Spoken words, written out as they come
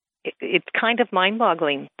it's kind of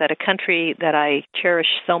mind-boggling that a country that I cherish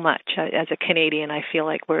so much as a Canadian, I feel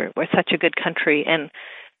like we're such a good country. And,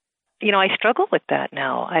 I struggle with that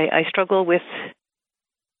now. I struggle with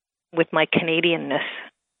my Canadianness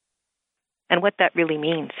and what that really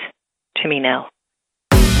means to me now.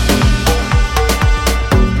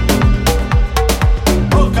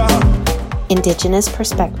 Indigenous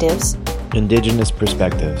Perspectives. Indigenous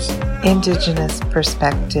Perspectives. Indigenous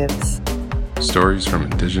Perspectives. Stories from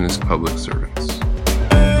Indigenous public servants.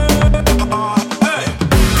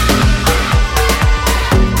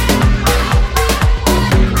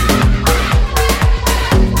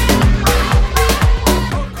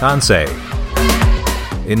 Kansay.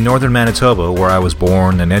 In northern Manitoba, where I was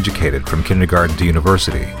born and educated from kindergarten to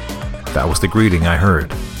university, that was the greeting I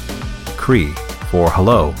heard. Cree for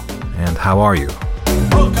hello and how are you?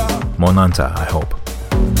 Monanta, I hope.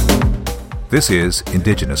 This is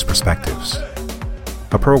Indigenous Perspectives,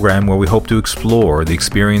 a program where we hope to explore the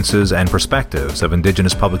experiences and perspectives of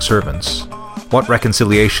Indigenous public servants, what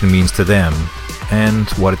reconciliation means to them, and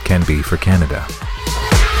what it can be for Canada.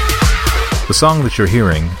 The song that you're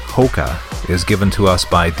hearing, Hoka, is given to us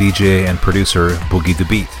by DJ and producer Boogie the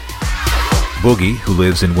Beat. Boogie, who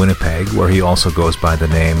lives in Winnipeg, where he also goes by the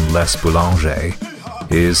name Les Boulanger,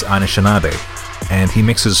 is Anishinaabe, and he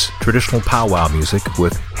mixes traditional powwow music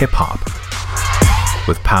with hip-hop,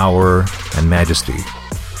 with power and majesty,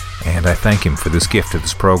 and I thank him for this gift to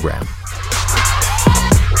this program.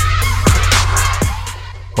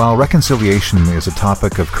 While reconciliation is a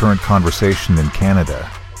topic of current conversation in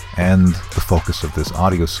Canada, and the focus of this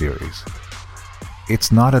audio series,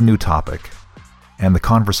 it's not a new topic, and the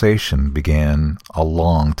conversation began a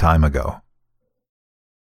long time ago.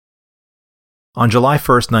 On July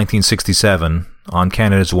 1st, 1967, on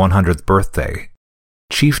Canada's 100th birthday,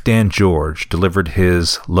 Chief Dan George delivered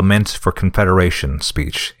his Lament for Confederation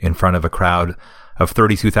speech in front of a crowd of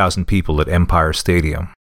 32,000 people at Empire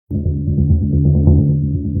Stadium.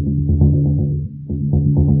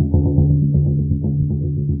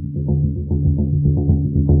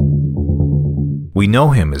 We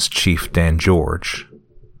know him as Chief Dan George,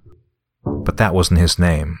 but that wasn't his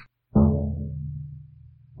name.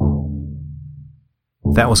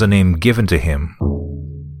 That was a name given to him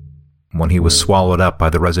when he was swallowed up by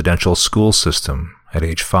the residential school system at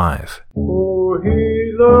age 5.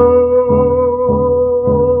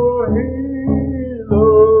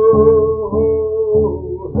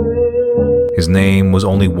 His name was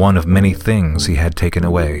only one of many things he had taken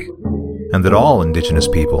away, and that all Indigenous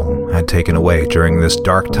people had taken away during this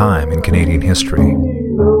dark time in Canadian history.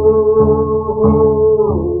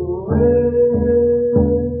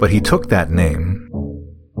 But he took that name,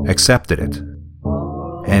 accepted it,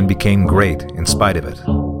 and became great in spite of it,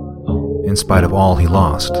 in spite of all he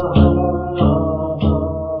lost.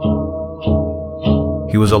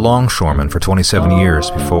 He was a longshoreman for 27 years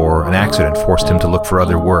before an accident forced him to look for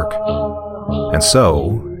other work, and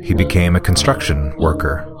so he became a construction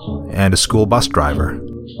worker and a school bus driver,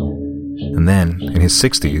 and then, in his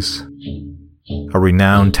 60s, a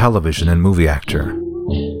renowned television and movie actor.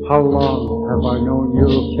 How long have I known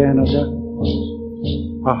you, Canada?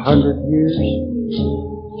 100 years?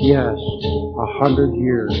 Yes, 100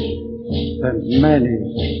 years, and many,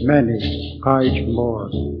 many times more.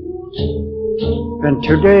 And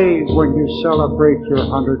today, when you celebrate your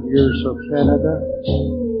 100 years of Canada,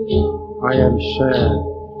 I am sad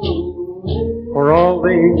for all the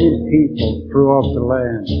Indian people throughout the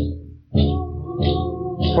land.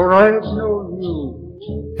 For I have known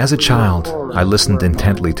you. As a child, I listened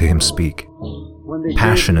intently to him speak.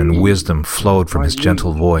 Passion and wisdom flowed from his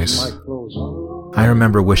gentle voice. I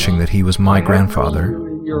remember wishing that he was my grandfather.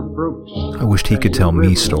 I wished he could tell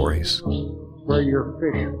me stories.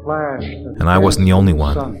 And I wasn't the only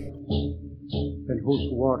one.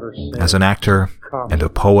 As an actor, and a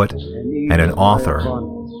poet, and an author,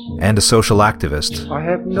 and a social activist,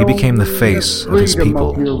 he became the face of his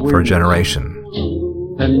people for a generation.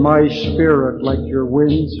 And my spirit, like your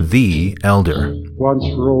winds, the elder, once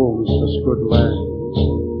roams this good land.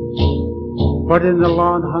 But in the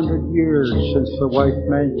long 100 years since the white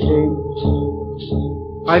man came,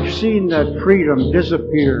 I've seen that freedom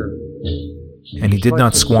disappear. And he did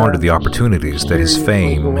not squander the opportunities that his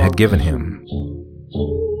fame had given him.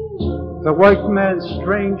 The white man's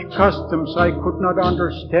strange customs I could not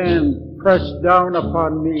understand pressed down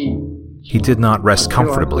upon me. He did not rest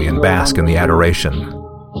comfortably and bask in the adoration.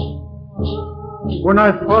 When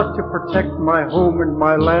I fought to protect my home and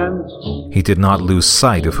my land, he did not lose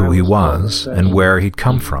sight of who he was and where he'd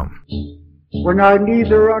come from. When I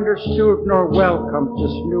neither understood nor welcomed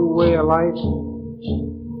this new way of life,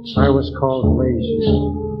 I was called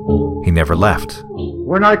lazy. He he never left.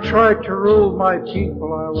 When I tried to rule my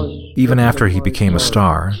people, I was... Even after he became a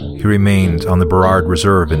star, he remained on the Burrard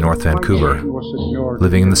Reserve in North Vancouver,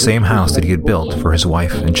 living in the same house that he had built for his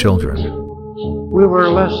wife and children. We were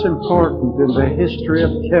less important in the history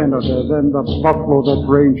of Canada than the buffalo that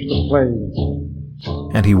ranged the plains.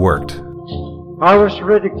 And he worked. I was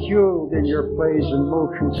ridiculed in your plays and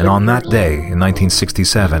motion. And on that day, in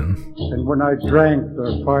 1967, and when I drank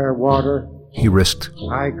the fire water, he risked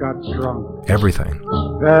I got drunk. Everything.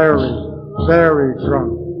 Very, very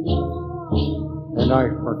drunk. And I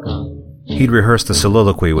forgot. He'd rehearsed the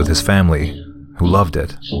soliloquy with his family, who loved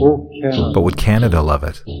it. Oh, Canada. But would Canada love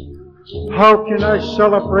it? How can I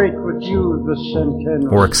celebrate with you the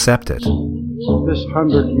centenary? Or accept it? This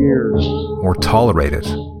 100 years? Or tolerate it?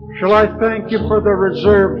 Shall I thank you for the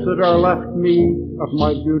reserves that are left me of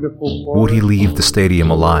my beautiful forest? Would he leave the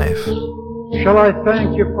stadium alive? Shall I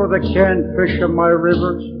thank you for the canned fish of my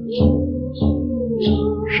rivers?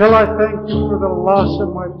 Shall I thank you for the loss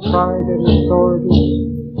of my pride and authority,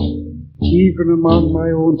 even among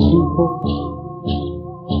my own people?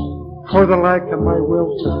 For the lack of my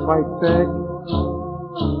will to fight back?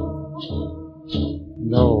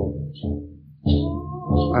 No.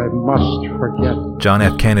 I must forget. John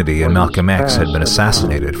F. Kennedy and Malcolm X had been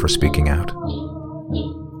assassinated for speaking out.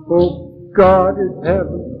 Oh, God in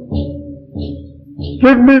heaven,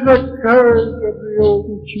 give me the courage of the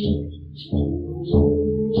olden chiefs.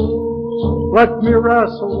 Let me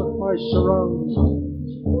wrestle with my surroundings.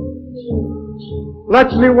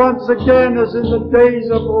 Let me once again, as in the days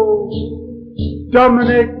of old,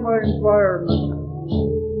 dominate my environment.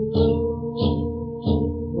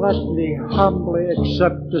 Let me humbly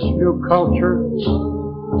accept this new culture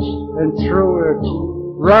and through it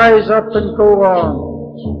rise up and go on.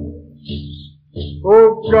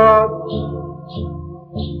 Oh God,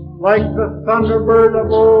 like the thunderbird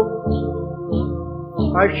of old,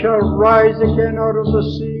 I shall rise again out of the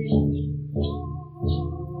sea.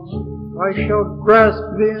 I shall grasp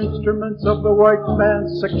the instruments of the white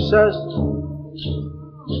man's success,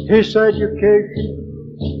 his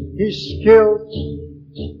education, his skills,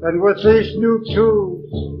 and with these new tools,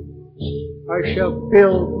 I shall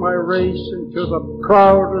build my race into the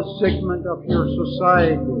proudest segment of your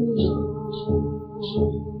society.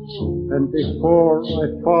 And before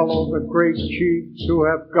I follow the great chiefs who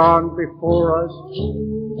have gone before us,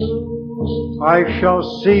 I shall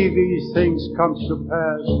see these things come to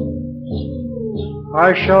pass.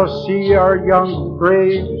 I shall see our young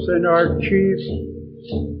braves and our chiefs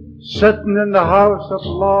sitting in the house of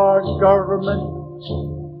law and government,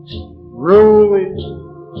 ruling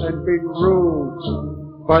and being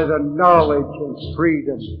ruled by the knowledge and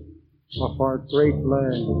freedom of our great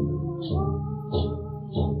land.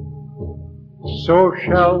 So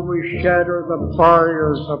shall we shatter the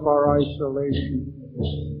barriers of our isolation.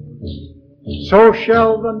 So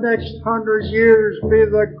shall the next 100 years be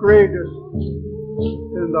the greatest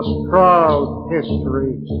in the proud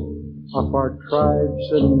history of our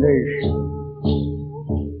tribes and nations.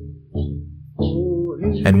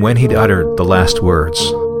 And when he'd uttered the last words,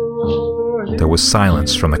 there was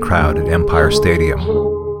silence from the crowd at Empire Stadium.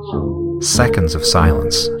 Seconds of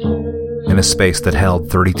silence in a space that held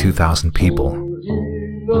 32,000 people.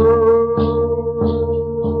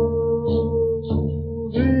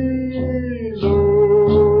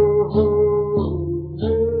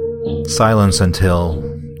 Silence until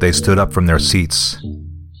they stood up from their seats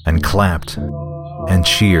and clapped and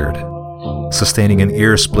cheered, sustaining an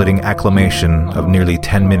ear-splitting acclamation of nearly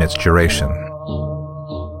 10 minutes duration.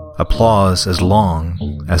 Applause as long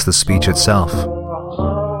as the speech itself.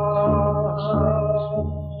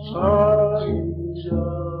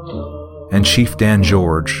 And Chief Dan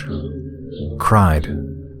George cried,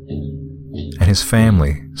 and his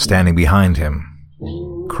family, standing behind him,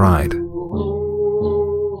 cried.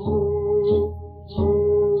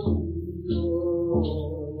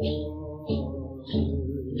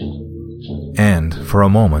 And, for a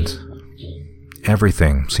moment,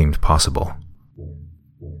 everything seemed possible.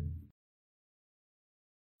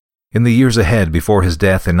 In the years ahead before his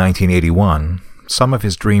death in 1981, some of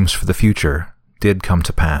his dreams for the future did come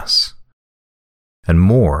to pass, and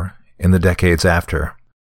more in the decades after.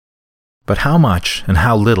 But how much and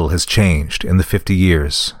how little has changed in the 50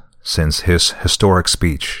 years since his historic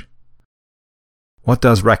speech? What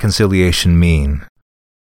does reconciliation mean?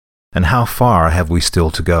 And how far have we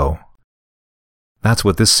still to go? That's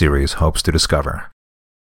what this series hopes to discover.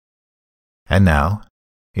 And now,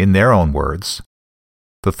 in their own words,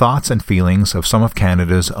 the thoughts and feelings of some of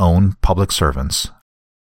Canada's own public servants.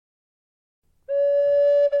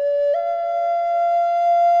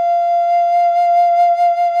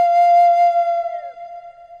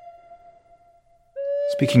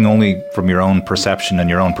 Speaking only from your own perception and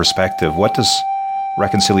your own perspective, what does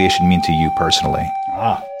reconciliation mean to you personally?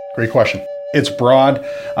 Great question. It's broad,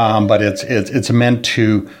 but it's meant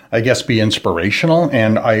to, I guess, be inspirational.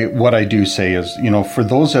 And what I do say is, for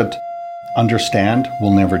those that understand,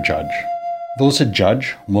 will never judge. Those that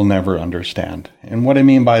judge will never understand. And what I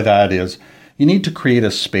mean by that is, you need to create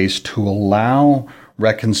a space to allow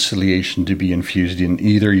reconciliation to be infused in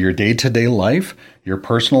either your day-to-day life, your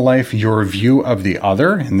personal life, your view of the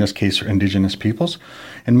other, in this case, Indigenous peoples,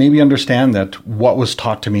 and maybe understand that what was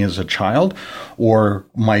taught to me as a child or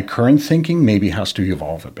my current thinking maybe has to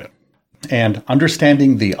evolve a bit. And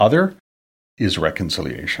understanding the other is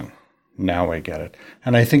reconciliation. Now I get it.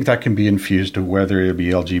 And I think that can be infused to whether it be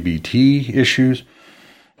LGBT issues,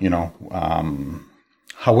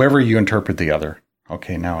 however you interpret the other.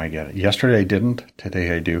 Okay, now I get it. Yesterday I didn't,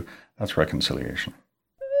 today I do. That's reconciliation.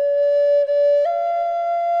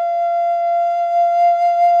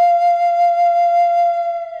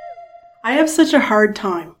 I have such a hard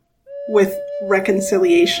time with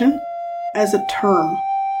reconciliation as a term.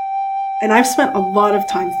 And I've spent a lot of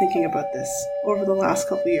time thinking about this over the last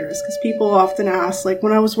couple of years, because people often ask, like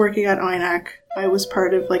when I was working at INAC, I was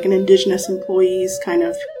part of like an Indigenous employees kind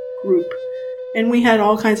of group. And we had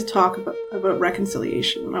all kinds of talk about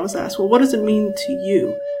reconciliation. And I was asked, well, what does it mean to you?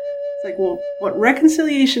 It's like, well, what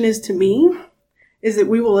reconciliation is to me is that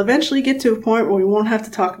we will eventually get to a point where we won't have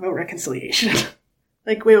to talk about reconciliation.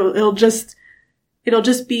 Like it'll just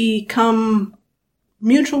become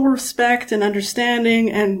mutual respect and understanding,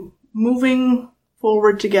 and moving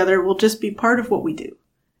forward together will just be part of what we do.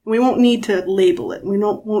 We won't need to label it. We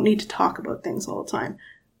won't need to talk about things all the time.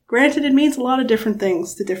 Granted, it means a lot of different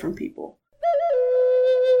things to different people.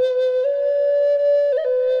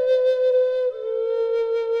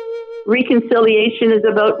 Reconciliation is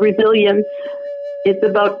about resilience. It's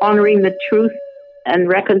about honoring the truth and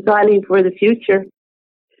reconciling for the future.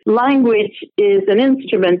 Language is an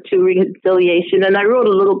instrument to reconciliation, and I wrote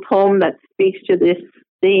a little poem that speaks to this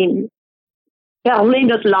theme. Parler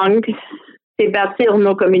notre langue, c'est bâtir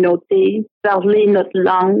nos communautés. Parler notre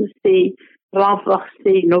langue, c'est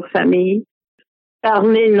renforcer nos familles.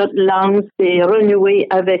 Parler notre langue, c'est renouer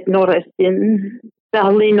avec nos racines.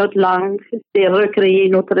 Parler notre langue, c'est recréer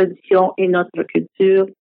nos traditions et notre culture.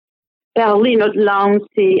 Parler notre langue,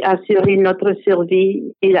 c'est assurer notre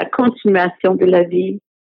survie et la continuation de la vie.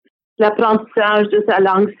 L'apprentissage de sa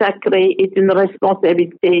langue sacrée est une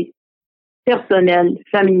responsabilité personnelle,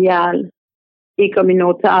 familiale et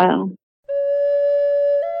communautaire.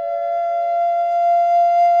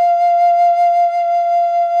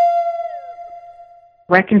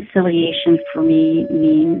 Reconciliation for me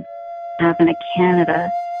means having a Canada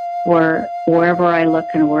where wherever I look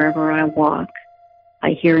and wherever I walk,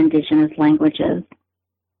 I hear Indigenous languages.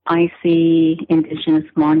 I see Indigenous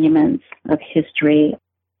monuments of history.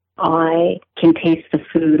 I can taste the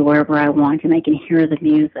food wherever I want, and I can hear the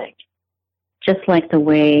music. Just like the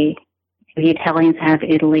way the Italians have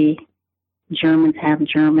Italy, Germans have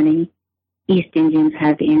Germany, East Indians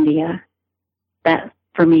have India. That,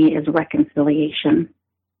 for me, is reconciliation.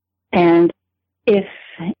 And if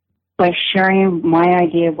by sharing my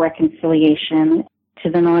idea of reconciliation to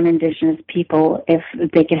the non-Indigenous people, if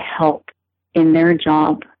they could help in their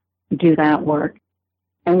job do that work,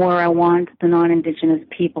 and where I want the non-Indigenous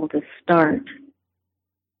people to start,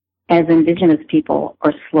 as Indigenous people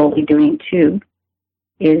are slowly doing too,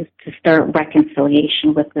 is to start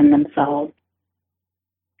reconciliation within themselves.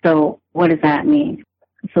 So what does that mean?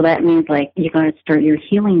 So that means like you got to start your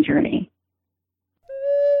healing journey.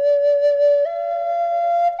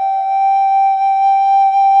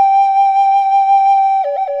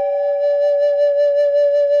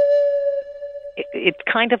 It's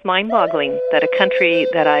kind of mind-boggling that a country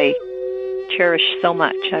that I cherish so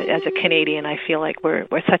much as a Canadian, I feel like we're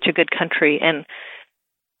such a good country, and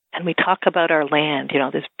we talk about our land,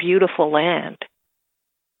 this beautiful land,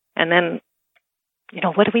 and then,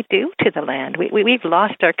 what do we do to the land? We've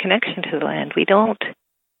lost our connection to the land. We don't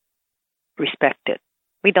respect it.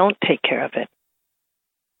 We don't take care of it.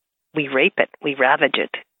 We rape it. We ravage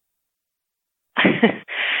it.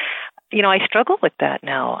 I struggle with that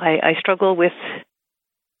now. I struggle with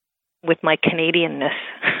my Canadianness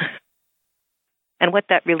and what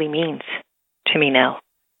that really means to me now.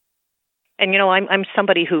 And I'm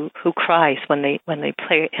somebody who cries when they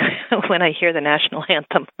play when I hear the national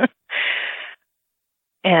anthem.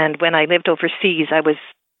 And when I lived overseas, I was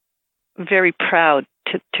very proud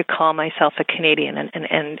to call myself a Canadian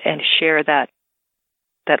and share that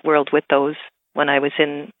world with those when I was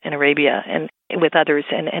in Arabia and with others,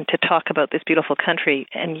 and to talk about this beautiful country.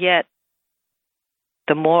 And yet,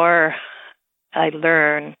 the more I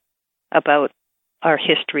learn about our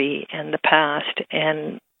history and the past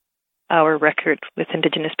and our record with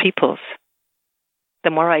Indigenous peoples, the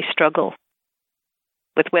more I struggle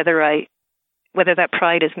with whether that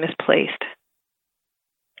pride is misplaced.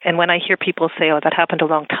 And when I hear people say, "Oh, that happened a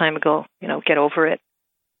long time ago, get over it,"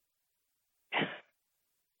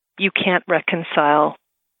 you can't reconcile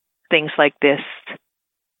things like this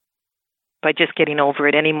by just getting over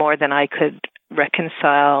it any more than I could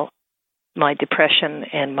reconcile my depression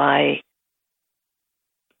and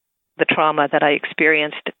the trauma that I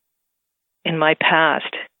experienced in my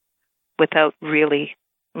past without really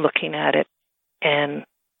looking at it and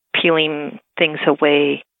peeling things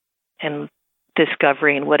away and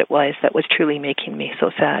discovering what it was that was truly making me so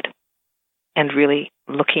sad, and really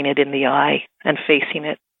looking it in the eye and facing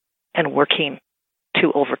it and working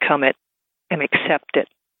to overcome it and accept it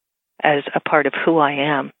as a part of who I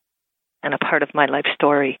am and a part of my life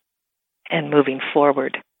story, and moving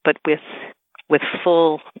forward, but with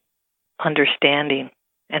full understanding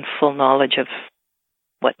and full knowledge of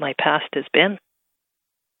what my past has been.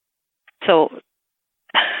 So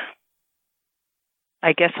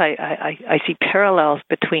I guess I see parallels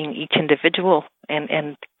between each individual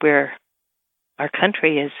and where our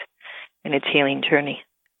country is in its healing journey.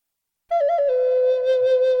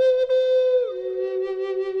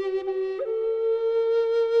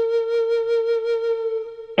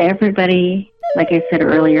 Everybody, like I said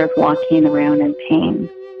earlier, is walking around in pain.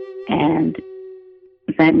 And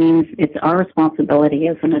that means it's our responsibility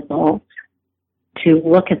as an adult to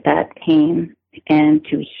look at that pain and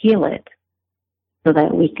to heal it so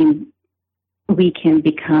that we can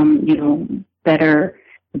become, better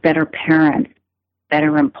parents,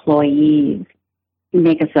 better employees,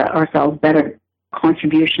 make ourselves better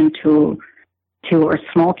contribution to our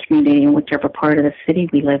small community in whichever part of the city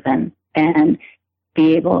we live in, and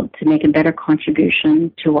be able to make a better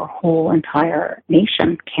contribution to our whole entire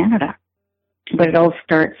nation, Canada. But it all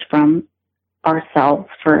starts from ourselves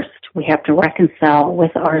first. We have to reconcile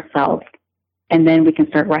with ourselves, and then we can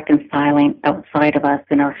start reconciling outside of us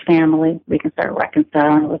in our family. We can start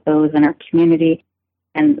reconciling with those in our community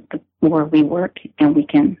and where we work, and we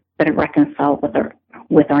can better reconcile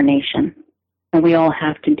with our nation. And we all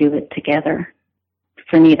have to do it together.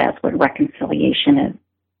 For me, that's what reconciliation is.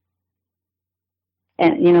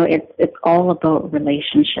 And, it's all about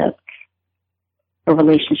relationship, a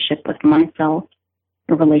relationship with myself,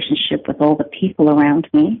 a relationship with all the people around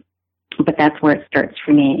me. But that's where it starts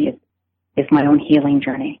for me, is my own healing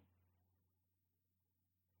journey.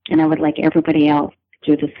 And I would like everybody else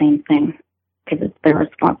to do the same thing, because it's their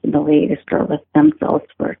responsibility to start with themselves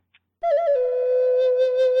first.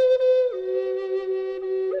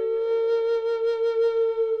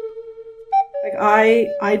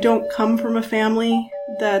 I don't come from a family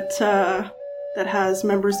that has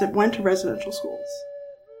members that went to residential schools.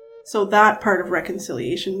 So that part of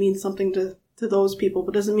reconciliation means something to those people,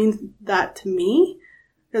 but doesn't mean that to me.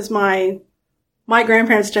 Because my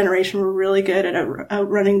grandparents' generation were really good at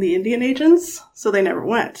outrunning the Indian agents, so they never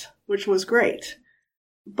went, which was great.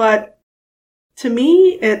 But to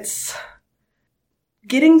me, it's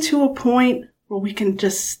getting to a point where we can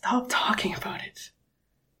just stop talking about it.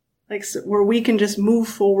 Like, where we can just move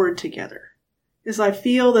forward together. Because I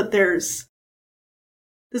feel that there's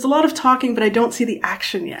a lot of talking, but I don't see the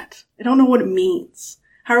action yet. I don't know what it means.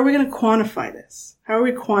 How are we going to quantify this? How are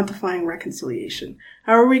we quantifying reconciliation?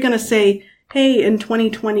 How are we going to say, hey, in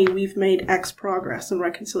 2020, we've made X progress in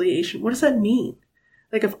reconciliation? What does that mean?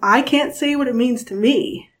 Like, if I can't say what it means to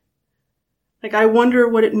me, like, I wonder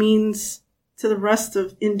what it means to the rest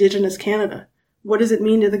of Indigenous Canada. What does it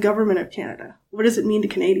mean to the government of Canada? What does it mean to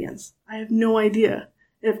Canadians? I have no idea.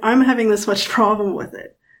 If I'm having this much problem with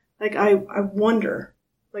it, like, I wonder,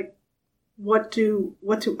 like, what do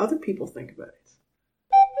other people think about it?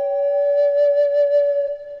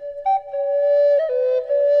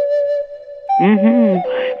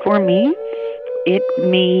 For me, it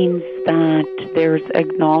means that there's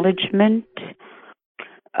acknowledgement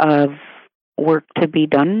of work to be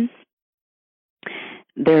done.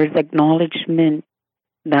 There's acknowledgement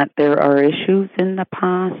that there are issues in the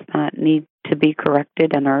past that need to be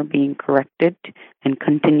corrected and are being corrected and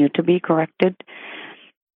continue to be corrected.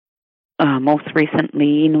 Most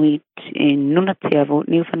recently, Inuit in Nunatsiavut,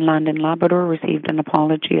 Newfoundland and Labrador received an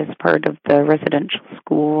apology as part of the residential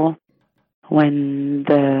school when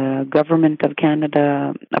the Government of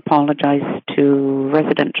Canada apologized to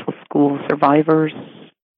residential school survivors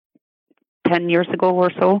 10 years ago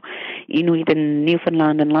or so. Inuit in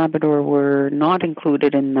Newfoundland and Labrador were not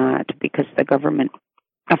included in that because the Government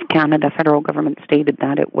of Canada, federal government, stated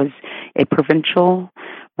that it was a provincial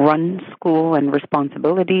run school and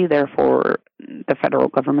responsibility. Therefore, the federal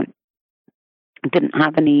government didn't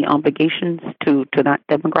have any obligations to that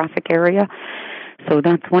demographic area. So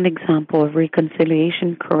that's one example of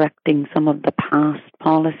reconciliation, correcting some of the past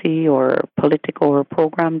policy or political or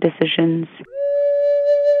program decisions.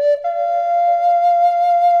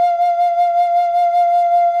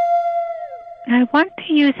 I want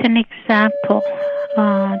to use an example,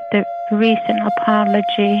 the recent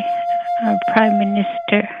apology. Prime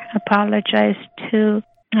Minister apologized to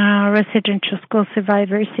residential school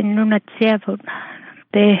survivors in Nunatsiavut.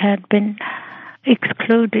 They had been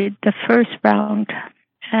excluded the first round,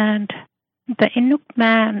 and the Inuk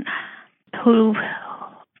man who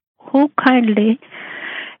kindly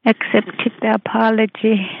accepted the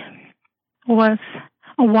apology was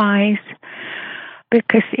wise,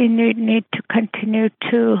 because Inuit need to continue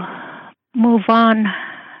to move on.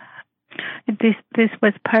 This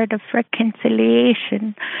was part of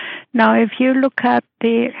reconciliation. Now, if you look at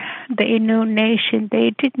the Innu nation,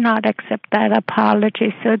 they did not accept that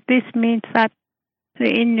apology. So this means that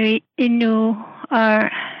the Innu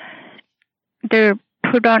they're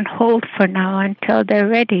put on hold for now until they're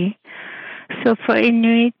ready. So for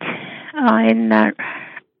Inuit, in that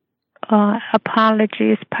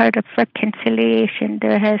apology is part of reconciliation.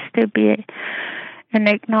 There has to be an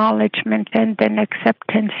acknowledgement and then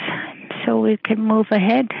acceptance, so we can move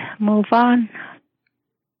ahead, move on.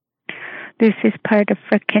 This is part of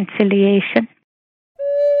reconciliation.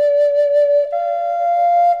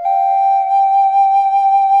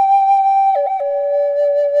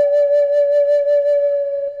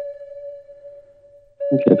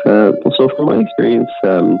 Okay, so from my experience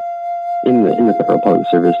in the federal public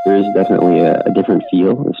service, there is definitely a different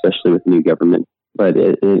feel, especially with the new government. But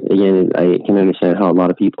again, I can understand how a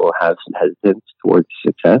lot of people have some hesitance towards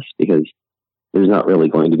success, because there's not really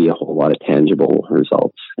going to be a whole lot of tangible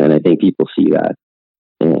results. And I think people see that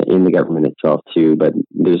in the government itself too, but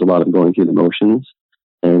there's a lot of going through the motions.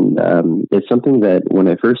 And it's something that when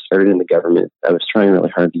I first started in the government, I was trying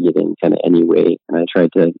really hard to get in kind of anyway. And I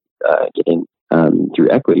tried to get in through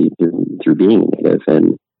equity, through being Native.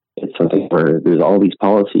 And it's something where there's all these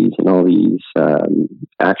policies and all these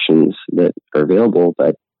actions that are available,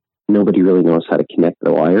 but nobody really knows how to connect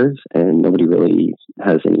the wires, and nobody really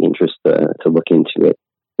has any interest to look into it.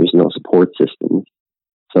 There's no support systems.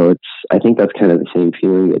 So I think that's kind of the same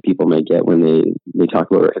feeling that people might get when they talk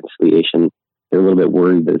about reconciliation. They're a little bit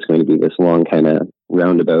worried that it's going to be this long kind of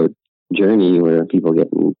roundabout journey where people get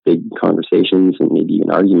in big conversations and maybe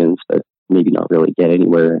even arguments, but maybe not really get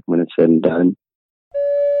anywhere when it's said and done.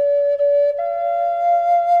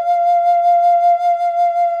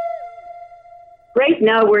 Right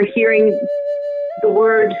now we're hearing the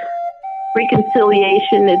word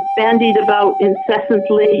reconciliation. It's bandied about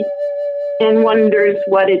incessantly and wonders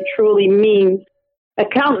what it truly means.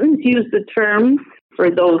 Accountants use the term for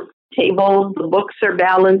those tables, the books are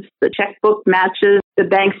balanced, the checkbook matches, the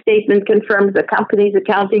bank statement confirms a company's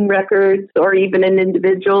accounting records, or even an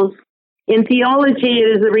individual's. In theology,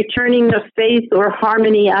 it is a returning of faith or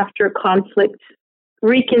harmony after conflict.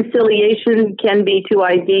 Reconciliation can be to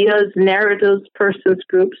ideas, narratives, persons,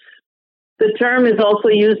 groups. The term is also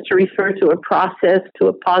used to refer to a process, to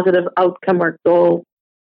a positive outcome or goal.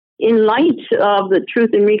 In light of the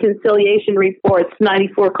Truth and Reconciliation Report's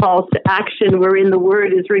 94 calls to action, wherein the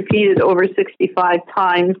word is repeated over 65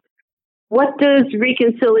 times, what does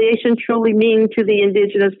reconciliation truly mean to the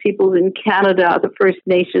Indigenous peoples in Canada, the First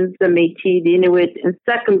Nations, the Métis, the Inuit? And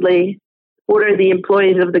secondly, what are the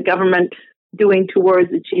employees of the government doing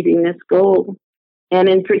towards achieving this goal? And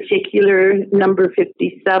in particular, number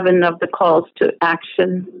 57 of the calls to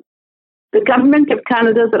action. The Government of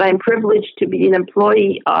Canada that I'm privileged to be an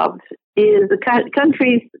employee of is the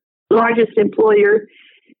country's largest employer,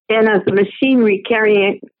 and as the machinery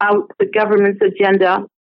carrying out the government's agenda,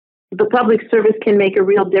 the public service can make a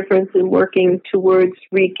real difference in working towards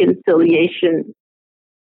reconciliation.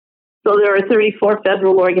 So there are 34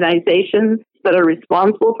 federal organizations that are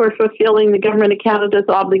responsible for fulfilling the Government of Canada's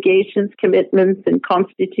obligations, commitments, and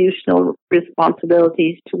constitutional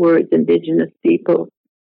responsibilities towards Indigenous people.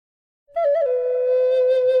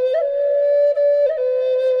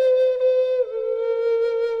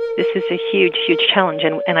 This is a huge, huge challenge,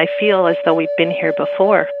 and I feel as though we've been here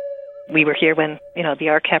before. We were here when, the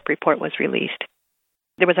RCAP report was released.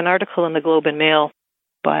 There was an article in the Globe and Mail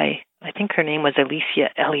by, I think her name was Alicia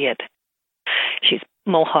Elliott. She's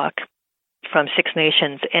Mohawk from Six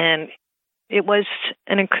Nations, and it was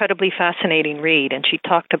an incredibly fascinating read. And she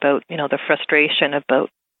talked about, the frustration about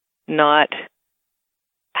not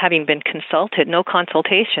having been consulted, no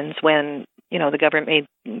consultations when, the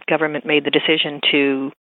government made the decision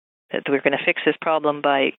to that we're going to fix this problem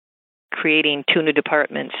by creating 2 new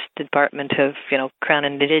departments, the Department of, Crown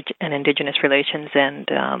and Indigenous Relations and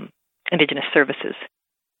Indigenous Services.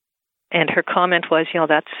 And her comment was,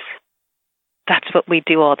 that's what we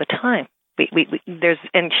do all the time.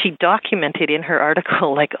 And she documented in her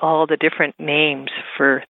article like all the different names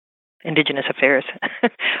for Indigenous affairs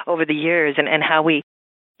over the years, and how we,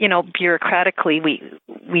 bureaucratically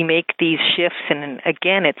we make these shifts, and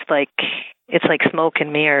again it's like smoke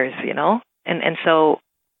and mirrors, and so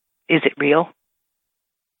is it real?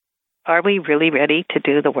 Are we really ready to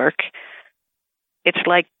do the work? It's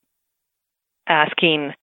like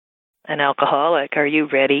asking an alcoholic, are you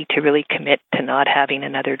ready to really commit to not having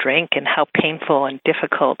another drink, and how painful and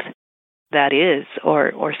difficult that is,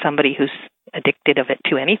 or somebody who's addicted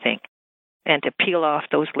to anything, and to peel off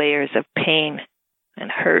those layers of pain and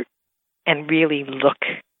hurt and really look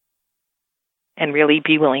and really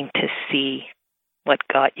be willing to see what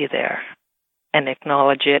got you there and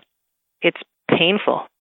acknowledge it. It's painful.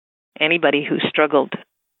 Anybody who struggled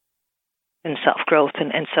in self-growth,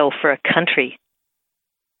 and so for a country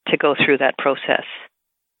to go through that process,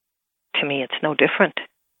 to me, it's no different.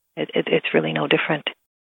 It's really no different.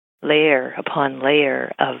 Layer upon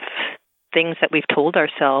layer of things that we've told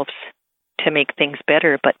ourselves to make things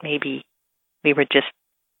better, but maybe we were just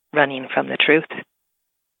running from the truth.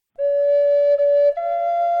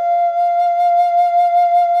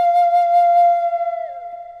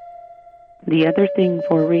 The other thing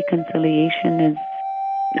for reconciliation is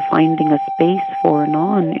finding a space for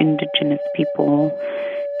non-Indigenous people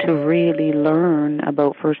to really learn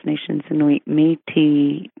about First Nations, Inuit,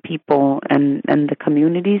 Métis people and the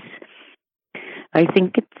communities. I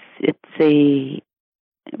think it's a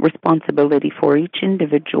responsibility for each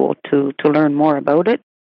individual to learn more about it.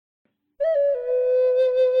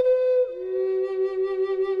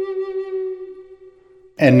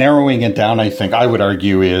 And narrowing it down, I think, I would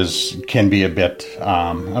argue, can be a bit,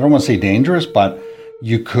 I don't want to say dangerous, but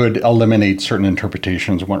you could eliminate certain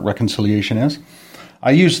interpretations of what reconciliation is.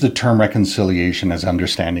 I use the term reconciliation as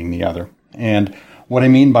understanding the other. And what I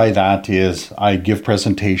mean by that is I give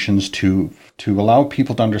presentations to allow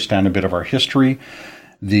people to understand a bit of our history,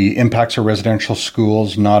 the impacts of residential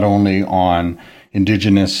schools, not only on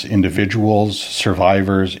Indigenous individuals,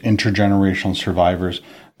 survivors, intergenerational survivors,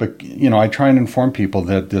 but, I try and inform people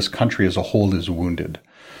that this country as a whole is wounded.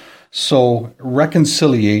 So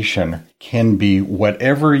reconciliation can be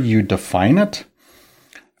whatever you define it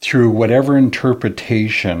through whatever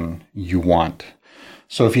interpretation you want.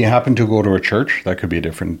 So if you happen to go to a church, that could be a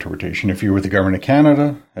different interpretation. If you're with the government of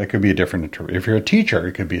Canada, that could be a different interpretation. If you're a teacher,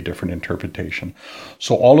 it could be a different interpretation.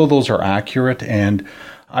 So all of those are accurate, and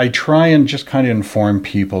I try and just kind of inform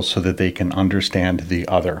people so that they can understand the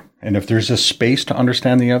other. And if there's a space to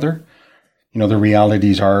understand the other, the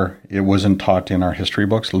realities are it wasn't taught in our history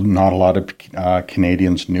books. Not a lot of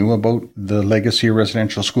Canadians knew about the legacy of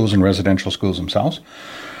residential schools and residential schools themselves.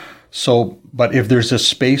 So, but if there's a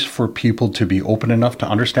space for people to be open enough to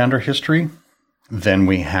understand our history, then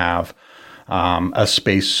we have a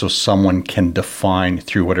space so someone can define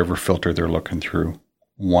through whatever filter they're looking through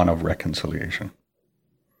one of reconciliation.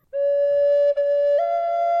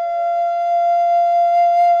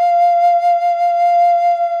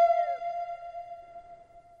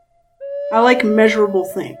 I like measurable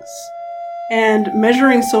things. And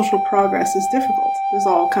measuring social progress is difficult. There's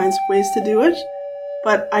all kinds of ways to do it.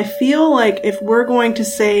 But I feel like if we're going to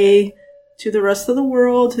say to the rest of the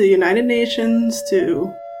world, to the United Nations,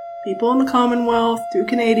 to people in the Commonwealth, to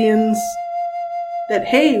Canadians, that,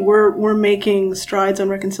 hey, we're making strides on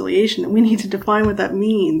reconciliation, and we need to define what that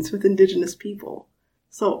means with Indigenous people.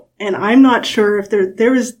 So, and I'm not sure if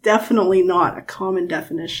there is definitely not a common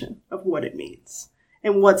definition of what it means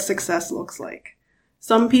and what success looks like.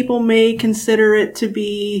 Some people may consider it to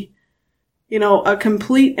be, a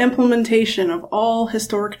complete implementation of all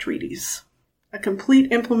historic treaties, a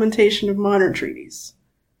complete implementation of modern treaties.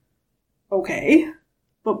 Okay,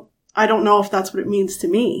 but I don't know if that's what it means to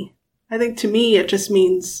me. I think to me it just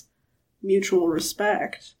means mutual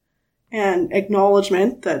respect and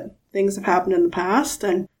acknowledgement that things have happened in the past,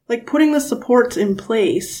 and like putting the supports in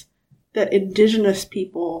place that Indigenous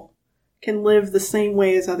people can live the same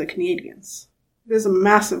way as other Canadians. There's a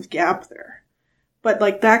massive gap there. But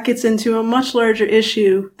that gets into a much larger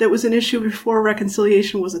issue that was an issue before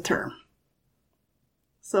reconciliation was a term.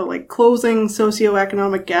 So closing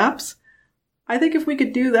socioeconomic gaps, I think if we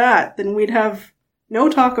could do that, then we'd have no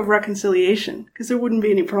talk of reconciliation because there wouldn't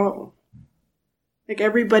be any problem.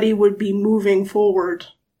 Everybody would be moving forward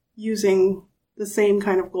using the same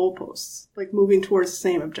kind of goalposts, moving towards the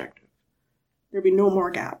same objective. There'd be no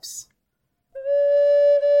more gaps.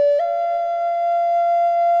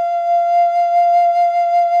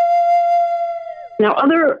 Now,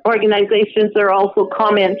 other organizations are also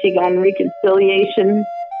commenting on reconciliation,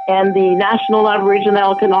 and the National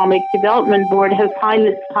Aboriginal Economic Development Board has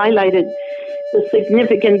highlighted the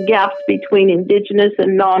significant gaps between Indigenous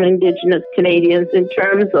and non-Indigenous Canadians in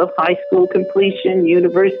terms of high school completion,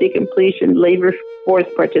 university completion, labor force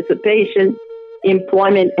participation,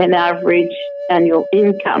 employment, and average annual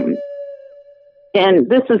income. And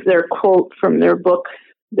this is their quote from their book,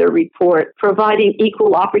 their report. Providing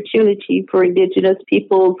equal opportunity for Indigenous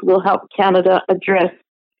peoples will help Canada address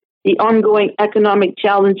the ongoing economic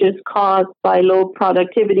challenges caused by low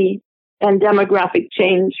productivity and demographic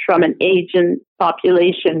change from an aging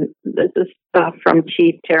population. This is from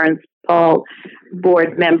Chief Terrence Paul,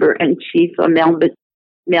 board member and chief of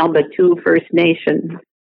Melba-2 First Nation.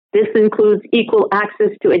 This includes equal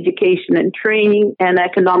access to education and training and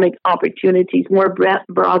economic opportunities more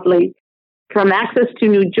broadly, from access to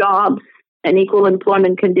new jobs and equal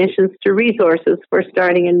employment conditions to resources for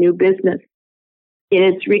starting a new business. In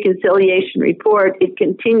its reconciliation report, it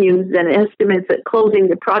continues and estimates that closing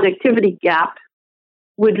the productivity gap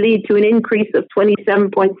would lead to an increase of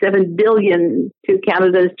 $27.7 billion to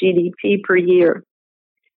Canada's GDP per year.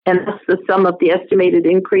 And that's the sum of the estimated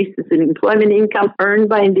increases in employment income earned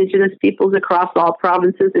by Indigenous peoples across all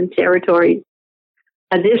provinces and territories.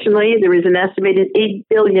 Additionally, there is an estimated $8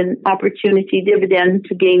 billion opportunity dividend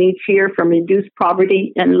to gain each year from reduced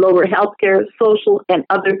poverty and lower healthcare, social, and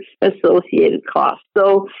other associated costs.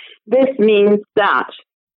 So this means that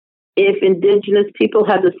if Indigenous people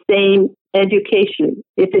had the same education,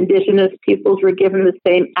 if Indigenous peoples were given the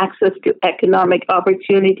same access to economic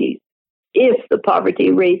opportunities, if the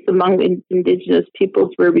poverty rates among Indigenous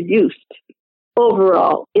peoples were reduced,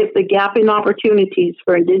 overall, if the gap in opportunities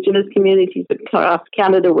for Indigenous communities across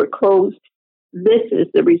Canada were closed, this is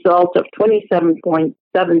the result of $27.7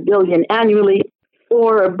 billion annually,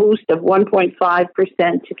 or a boost of 1.5%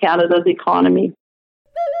 to Canada's economy.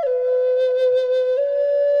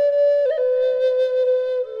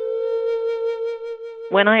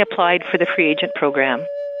 When I applied for the free agent program,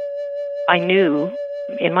 I knew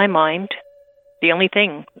in my mind the only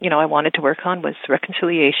thing, I wanted to work on was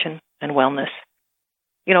reconciliation and wellness.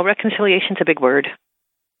 Reconciliation's a big word.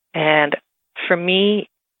 And for me,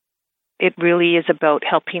 it really is about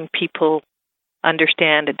helping people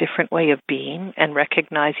understand a different way of being and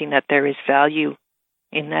recognizing that there is value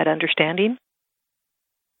in that understanding.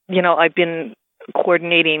 I've been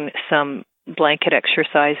coordinating some blanket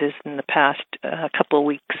exercises in the past couple of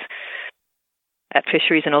weeks at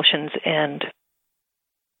Fisheries and Oceans, and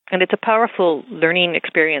it's a powerful learning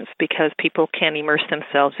experience because people can immerse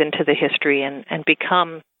themselves into the history and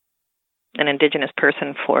become an Indigenous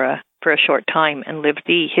person for a short time and live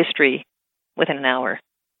the history within an hour,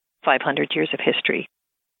 500 years of history.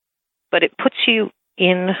 But it puts you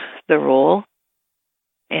in the role.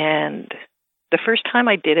 And the first time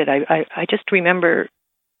I did it, I just remember,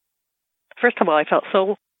 first of all, I felt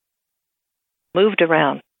so moved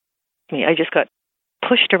around. I just got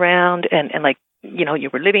pushed around and like, you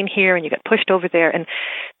were living here and you got pushed over there. And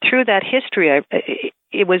through that history,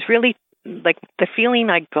 it was really like the feeling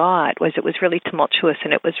I got was it was really tumultuous,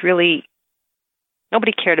 and it was really,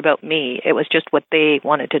 nobody cared about me. It was just what they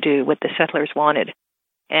wanted to do, what the settlers wanted.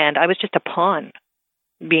 And I was just a pawn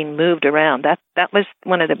being moved around. That was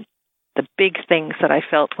one of the big things that I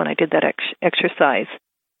felt when I did that exercise.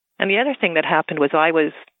 And the other thing that happened was I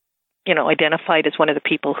was, identified as one of the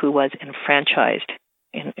people who was enfranchised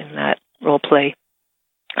in that role play.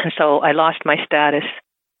 And so I lost my status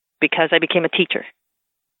because I became a teacher.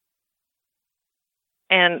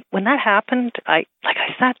 And when that happened, I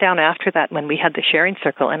sat down after that when we had the sharing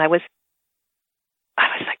circle, and I was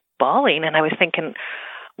like bawling, and I was thinking,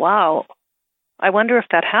 wow, I wonder if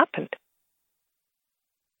that happened.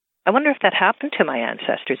 I wonder if that happened to my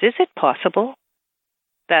ancestors. Is it possible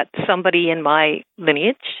that somebody in my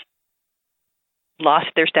lineage lost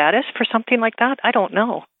their status for something like that? I don't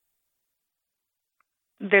know.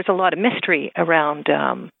 There's a lot of mystery around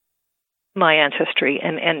my ancestry,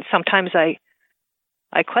 and sometimes I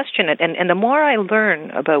question it. And the more I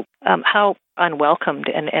learn about how unwelcomed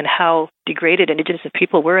and how degraded Indigenous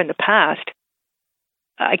people were in the past,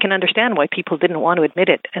 I can understand why people didn't want to admit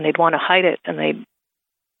it, and they'd want to hide it, and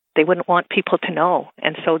they wouldn't want people to know,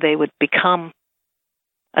 and so they would become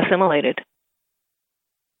assimilated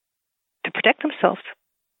to protect themselves.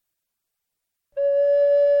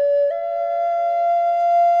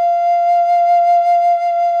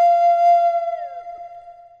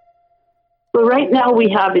 So right now we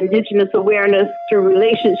have Indigenous awareness through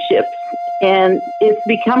relationships, and it's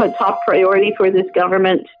become a top priority for this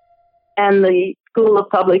government. And the School of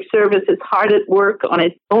Public Service is hard at work on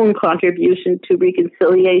its own contribution to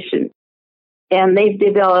reconciliation, and they've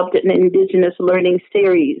developed an Indigenous learning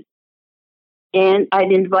series. And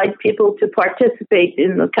I'd invite people to participate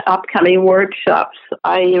in the upcoming workshops.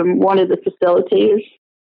 I am one of the facilitators.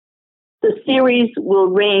 The series will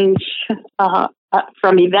range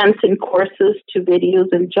from events and courses to videos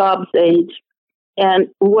and jobs aid. And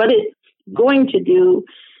what it's going to do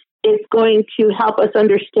is going to help us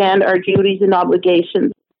understand our duties and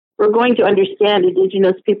obligations. We're going to understand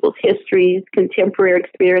Indigenous people's histories, contemporary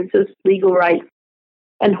experiences, legal rights,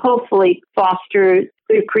 and hopefully foster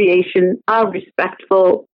the creation of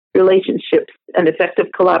respectful relationships and effective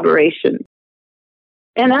collaboration.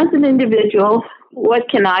 And as an individual, what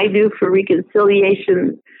can I do for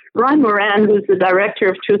reconciliation? Ron Moran, who's the director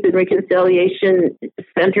of Truth and Reconciliation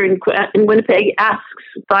Center in Winnipeg, asks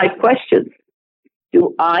 5 questions.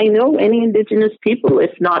 Do I know any Indigenous people?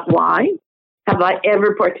 If not, why? Have I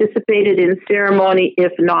ever participated in ceremony?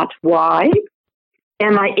 If not, why?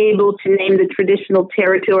 Am I able to name the traditional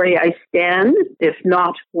territory I stand? If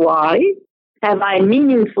not, why? Have I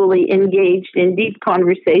meaningfully engaged in deep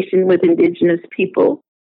conversation with Indigenous people?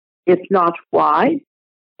 If not, why?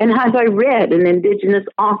 And have I read an Indigenous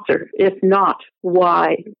author? If not,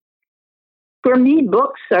 why? For me,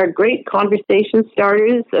 books are great conversation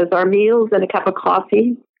starters, as are meals and a cup of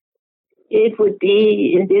coffee. It would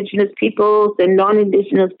be Indigenous peoples and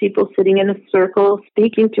non-Indigenous people sitting in a circle,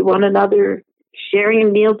 speaking to one another, sharing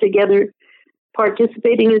a meal together,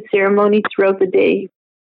 participating in ceremony throughout the day.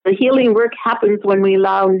 The healing work happens when we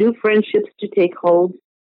allow new friendships to take hold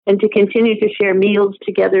and to continue to share meals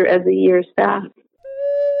together as the years pass.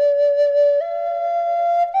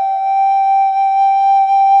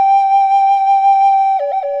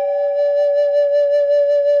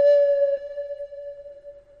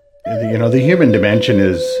 You know, the human dimension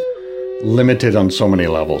is limited on so many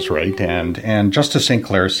levels, right? And Justice St.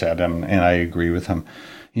 Clair said, and I agree with him,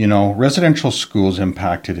 you know, residential schools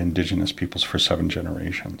impacted Indigenous peoples for 7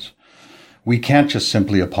 generations. We can't just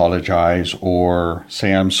simply apologize or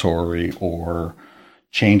say I'm sorry or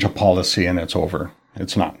change a policy and it's over.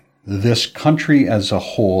 It's not. This country as a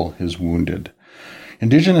whole is wounded.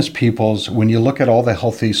 Indigenous peoples, when you look at all the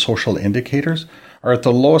healthy social indicators, are at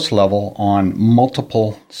the lowest level on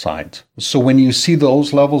multiple sides. So when you see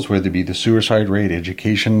those levels, whether it be the suicide rate,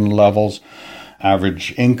 education levels,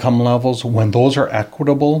 average income levels, when those are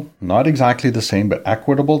equitable, not exactly the same, but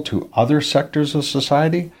equitable to other sectors of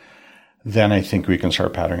society, then I think we can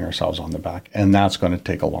start patting ourselves on the back. And that's going to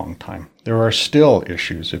take a long time. There are still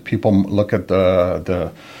issues. If people look at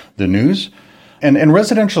the news, and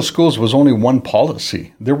residential schools was only one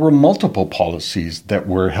policy. There were multiple policies that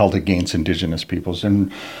were held against Indigenous peoples.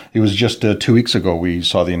 And it was just 2 weeks ago we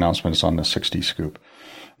saw the announcements on the 60 Scoop,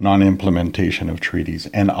 non-implementation of treaties,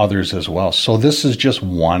 and others as well. So this is just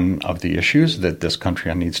one of the issues that this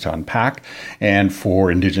country needs to unpack and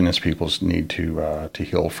for Indigenous peoples need to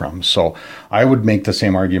heal from. So I would make the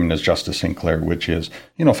same argument as Justice St. Clair, which is,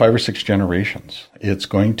 5 or 6 generations. It's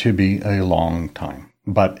going to be a long time.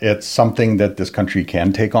 But it's something that this country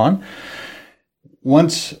can take on.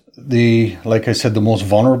 Once like I said, the most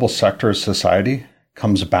vulnerable sector of society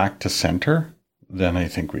comes back to center, then I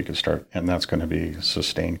think we could start. And that's going to be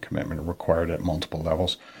sustained commitment required at multiple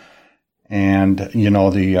levels. And,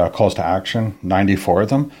 the calls to action, 94 of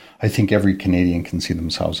them, I think every Canadian can see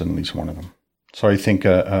themselves in at least one of them. So I think,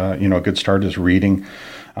 a good start is reading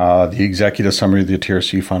the executive summary of the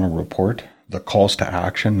TRC final report, the calls to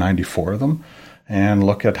action, 94 of them, and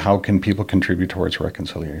look at how can people contribute towards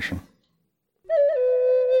reconciliation.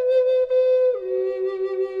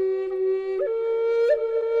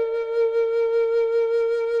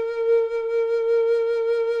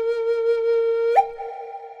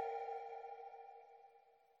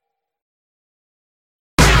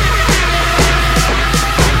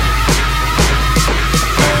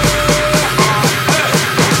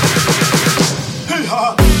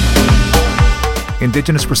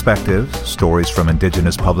 Indigenous Perspectives, Stories from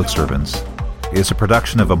Indigenous Public Servants, is a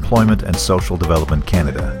production of Employment and Social Development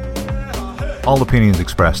Canada. All opinions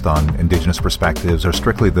expressed on Indigenous Perspectives are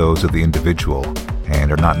strictly those of the individual and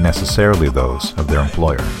are not necessarily those of their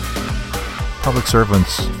employer. Public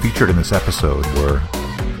servants featured in this episode were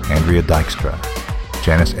Andrea Dykstra,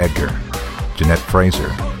 Janice Edgar, Jeanette Fraser,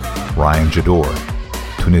 Ryan Jador,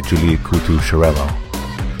 Tunituli Kutu Shirello,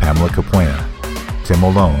 Pamela Capuena, Tim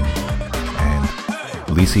Malone,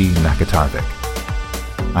 Lisi Nakatavik.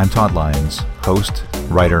 I'm Todd Lyons, host,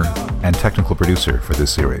 writer, and technical producer for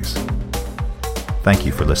this series. Thank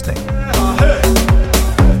you for listening.